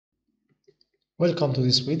Welcome to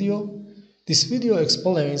this video. This video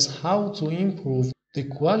explains how to improve the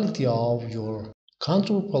quality of your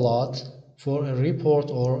contour palette for a report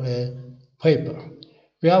or a paper.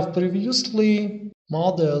 We have previously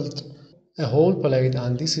modeled a whole palette,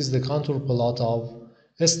 and this is the contour palette of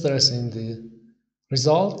stress in the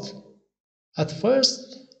result. At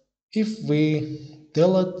first, if we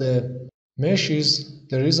delete the meshes,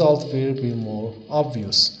 the result will be more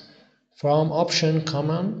obvious. From option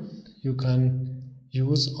command, you can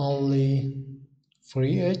use only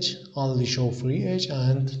free edge, only show free edge,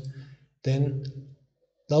 and then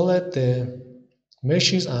delete the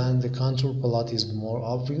meshes, and the contour palette is more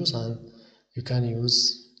obvious, and you can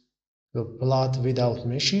use your palette without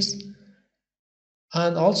meshes.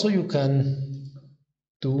 And also you can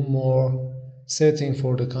do more setting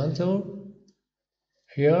for the contour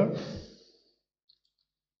here.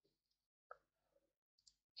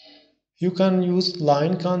 You can use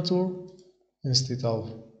line contour instead of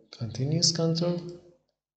continuous contour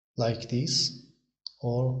like this,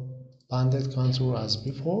 or banded contour as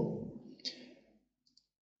before.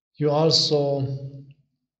 You also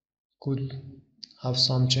could have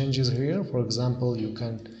some changes here. For example, you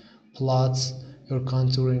can plot your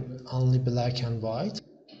contouring only black and white,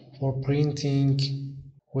 for printing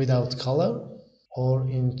without color, or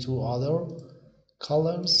into other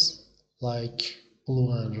colors like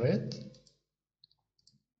blue and red.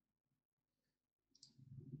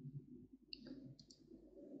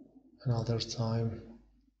 Another time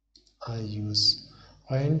I use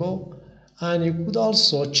rainbow. And you could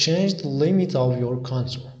also change the limit of your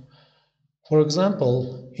contour. For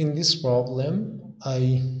example, in this problem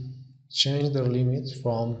I changed the limit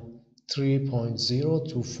from 3.0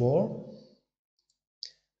 to 4,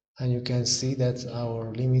 and you can see that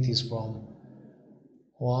our limit is from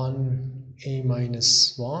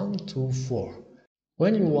 1a-1 to 4.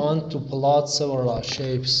 When you want to plot several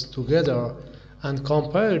shapes together and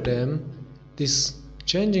compare them, this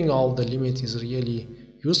changing of the limit is really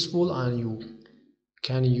useful, and you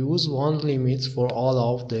can use one limit for all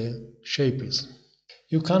of the shapes.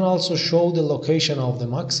 You can also show the location of the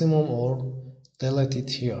maximum or delete it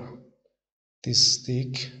here. This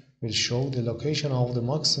stick will show the location of the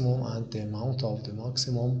maximum and the amount of the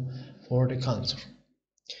maximum for the contour.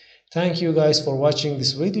 Thank you guys for watching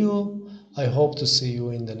this video. I hope to see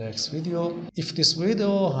you in the next video. If this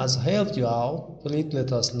video has helped you out, please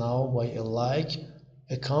let us know by a like,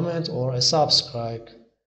 a comment, or a subscribe.